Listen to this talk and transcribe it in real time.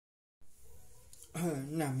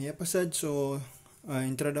May pasad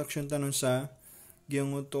introduction tanon sa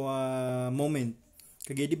giyong to moment.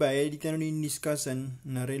 Kagaya di ba, di tanon discussan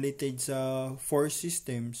na related sa force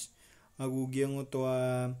systems. Agu giyong to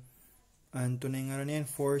anto na nga yan,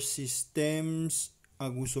 force systems,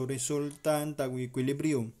 agu so resultant, agu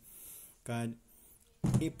equilibrium. Kad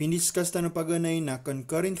pindiscuss tanon paganay na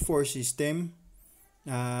concurrent force system,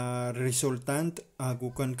 resultant,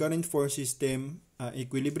 agu concurrent force system,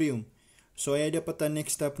 equilibrium. So ay dapat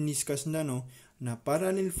next step niskas na na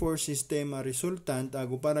parallel force system resultant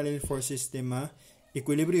agu parallel force system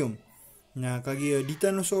equilibrium. Na kagi dita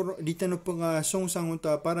no pang songsang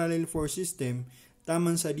unta parallel force system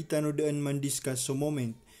taman sa dita no daan man discuss so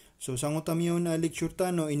moment. So sangot miyo na lecture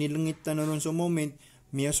tano inilungit tano ron so moment,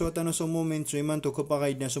 miyaso tano so moment so iman to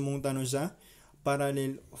kapakaid na sumong tano sa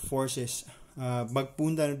parallel forces.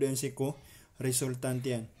 Bagpunta no daan si ko resultant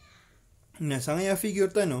yan. Na sa ngaya figure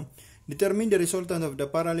tano, determine the resultant of the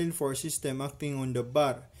parallel force system acting on the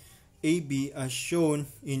bar AB as shown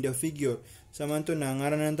in the figure. Samanto na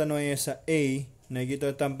ngaranan tanong sa A na gito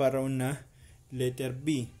tamparon na letter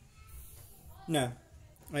B. Na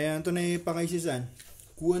ayan to na ipakaisisan.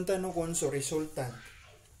 Kuwan tanong kon so resultant.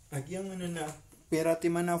 Agyang na perati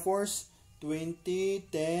man na force 20,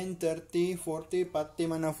 10, 30, 40, pati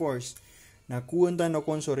man na force. Na kuwan tanong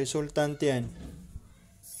kon so resultant yan.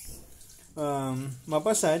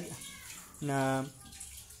 Mapasad na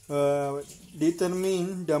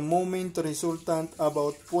determine the moment resultant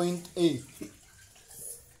about point A.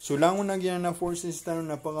 So langon na gyan na forces tanong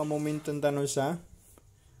na paka-momentum tanong sa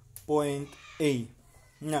point A.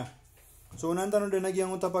 Na. So unang tanong din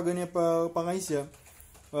nagyang utapagan niya pakaisya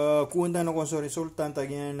kung tanong kung so resultant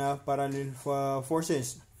agyan na parallel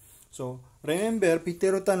forces. So remember,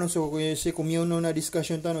 pitero tanong so si kumyono na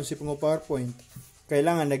discussion tanong si pungo PowerPoint.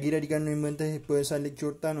 Kailangan nagira di kanu imbentay po sa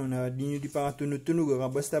lecture tano na di nyo di pa tunog-tunog ka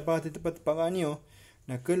basta pa titapat pa kanyo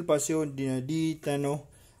na kelpasyo di tano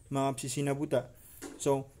mga sinabuta.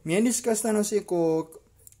 So, may discuss tano si ko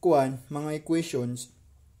kuan mga equations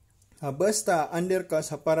basta under ka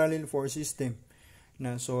sa parallel force system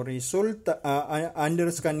na so result under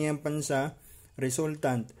kaniyang pansa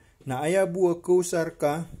resultant na ayabu causar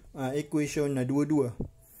ka equation na dua-dua.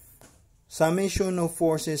 Summation of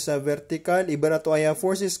forces sa vertical, ibarato aya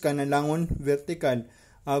forces ka na langon vertical,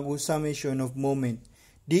 agu summation of moment.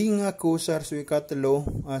 Di nga kusar so ikatlo,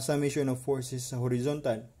 summation of forces sa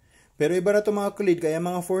horizontal. Pero ibarato mga kulid, kaya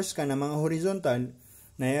mga force ka na mga horizontal,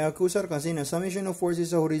 na iya kusar kasi na summation of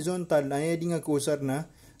forces sa horizontal, aya di nga kusar na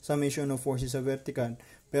summation of forces sa vertical.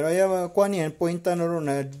 Pero aya kuan yan, point tano ron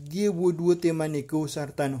na di would man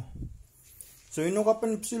ikusar tano. So, ino ka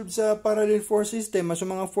pansulb sa parallel force system, maso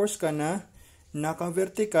mga force ka na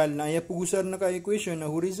naka-vertical, na ayapugusar na ka-equation na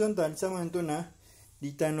horizontal, samanto na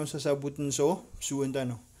di tano sasabutin so, suwan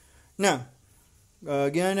tano. Na,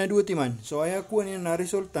 gina na duti man. So, ayakuha niya na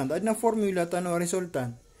resultant. At na formula tano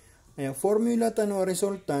resultant. Ay formula tano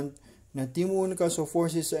resultant na timuon ka so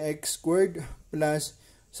forces sa x squared plus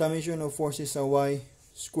summation of forces sa y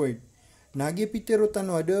squared. Nagipitero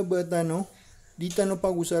tano ada ba tano? Di tano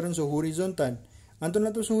pag-usaran sa horizontal. Anto na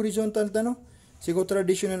to sa horizontal tano? Siko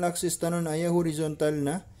traditional axis tano na ay horizontal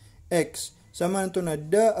na x. Sama to na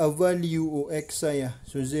the value o x saya.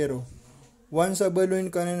 So 0. Once sa balon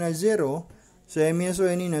ka na 0, sa emiyaso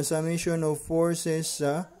ini na summation of forces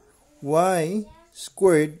sa y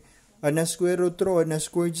squared at na square root ro at na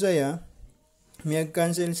squared saya, miyag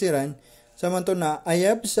cancel siran. Sama to na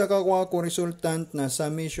ayab sa kakwa ko resultant na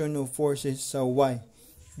summation of forces sa y.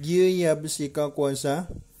 Giyab si kakwa sa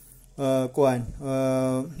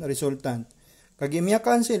resultant. Kagi miya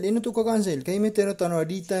cancel, ino to ka cancel? Kay may tero tano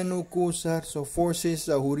adita no kusar so forces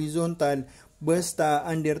sa horizontal basta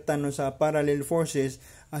under tano sa parallel forces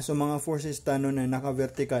aso mga forces tano na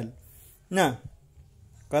naka-vertical. Na,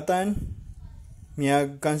 katan,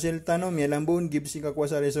 miya cancel tano, miya lambon, give si kakwa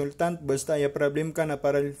sa resultant basta ya problem ka na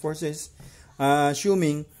parallel forces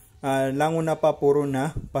assuming langon na pa puro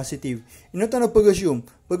na positive. Ino tano pag-assume?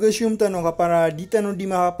 Pag-assume tano ka para di tano di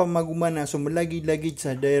makapamagumana so malagi-lagid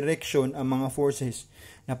sa direction ang mga forces.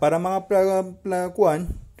 Na para mga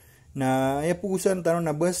plakuan na ayapusan tano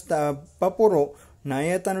na basta papuro na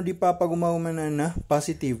aya tano di papagumana na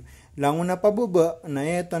positive. Langon na pababa na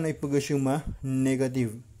aya tano ipag-assume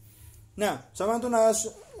negative. Na, samanto na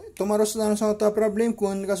tumaros na sa ta problem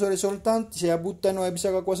kung kaso resultant siya buta no ay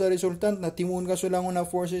bisa ka sa resultant na timuon kaso langon na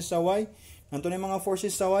forces sa y nanto na mga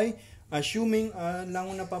forces sa y assuming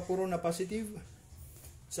langon na papuro na positive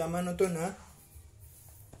sama no to na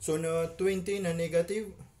so na 20 na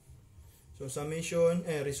negative so summation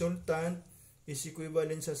resultant is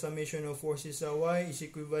equivalent sa summation of forces sa y is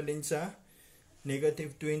equivalent sa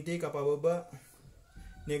negative 20 kapababa,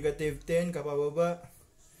 negative 10 kapababa,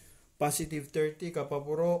 positive 30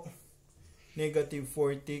 kapapuro, negative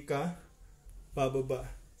 40 ka pababa.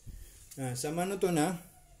 Sama na to na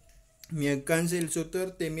miyag cancel so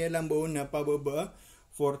 30 miya lang buo na pababa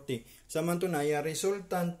 40. Sama to na ya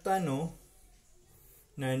resultant tano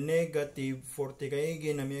na negative 40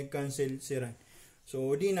 kaya na miyag cancel siran. So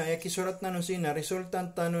di na kisurat na no sina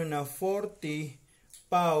resultant tano na 40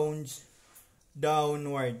 pounds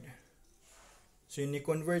downward. So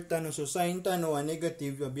ni-convert tano so sign tano a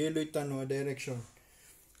negative, abieloy tano a direction.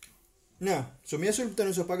 Na, so may solve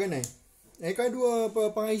tano so paganay. Kadua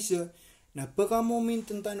pangaysa na pagka-moment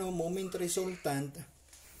tano, moment resultant,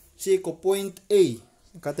 si ko point A.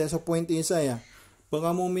 Kata sa point A saya.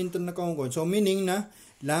 Pagka-moment na kaungkon. So meaning na,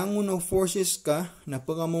 langon no forces ka na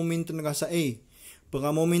pagka-moment na ka sa A.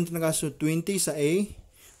 Pagka-moment na ka sa 20 sa A,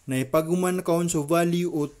 na ipaguman kaon so value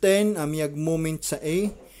o 10 amyag moment sa A.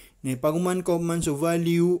 Na ipaguman ko man so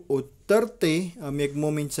value o 30 amyag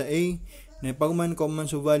moment sa A. Na ipaguman ko man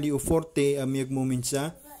so value o 40 amyag moment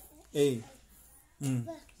sa A.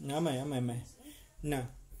 Amay. Na.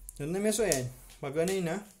 So na meso yan. Pag ganay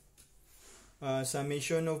na,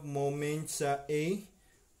 summation of moment sa A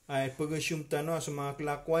ay pag-assume tano sa mga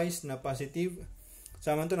clockwise na positive.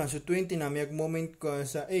 Sama to na so 20 na amyag moment ko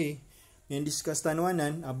sa A. Yan discuss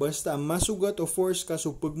tanuanan, basta masugat o force ka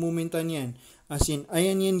so pagmomentan yan. As in,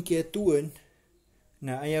 ayan yan kiatuan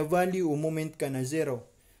na aya value o moment ka na 0.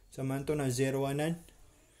 Samanto na 0 anan.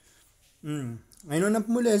 Ayun na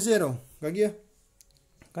pumuli 0. Kagya.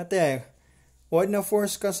 Kate, wad na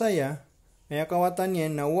force ka saya, aya kawatan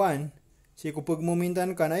yan na 1. Si kung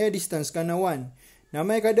pagmomentan ka na aya distance ka na 1. Na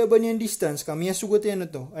may kada ba niyan distance, kami sugot yan na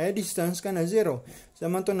to. Aya distance ka na 0.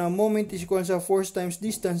 Samanto na moment is equal sa force times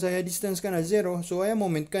distance, aya distance ka na 0. So aya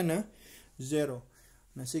moment ka na 0.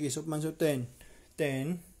 Na sige, so man so 10.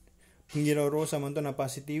 10, pingiroro samanto na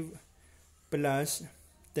positive, plus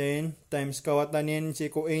 10 times kawatan yan si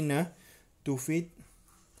ko A na 2 feet.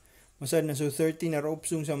 Masad na so 30 na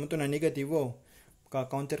raupsung samanto na negative ka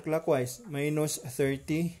counterclockwise, minus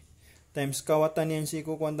 30 times kawatan yan si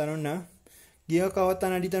ko kwantanon na giya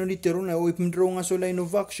kawatan na dito na ipindro nga so line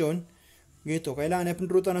of action gito kailangan na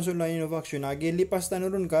ipindro na so line of action agilipas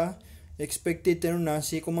tanon ka expected tanon na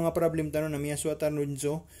si kung mga problem tanon na miya suwatan nun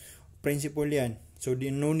so principle yan so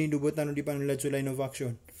di no need ubot tanon di panulad so line of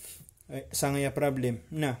action sangaya problem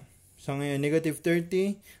na sangaya negative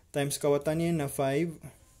 30 times kawatan yan na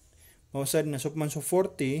 5 mausad na so man so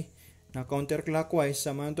 40 na counterclockwise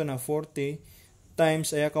sama to na 40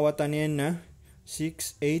 times aya kawatan yan na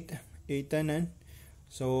 6 8 tanan.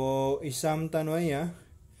 So, isam tano ya.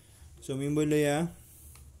 So, mimbolo ya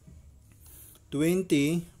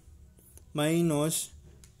 20 minus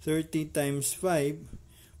 30 times 5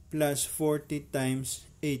 plus 40 times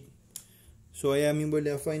 8. So, aya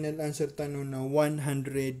mimbolo ya final answer tano na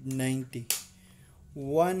 190.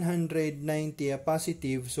 190 a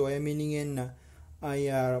positive. So, aya meaning yan na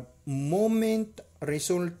aya moment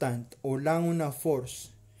resultant o langon na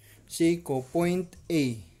force. Siko point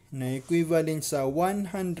A na equivalent sa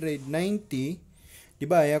 190, di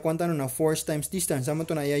ba? Aya kung tanon na force times distance, sama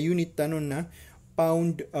to na aya unit tanon na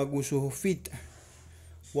pound aguso feet.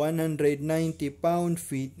 190 pound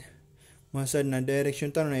feet, masad na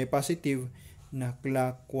direction tanon na positive na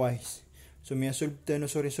clockwise. So miya solve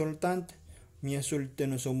tanon so resultant, miya solve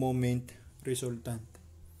tanon so moment resultant.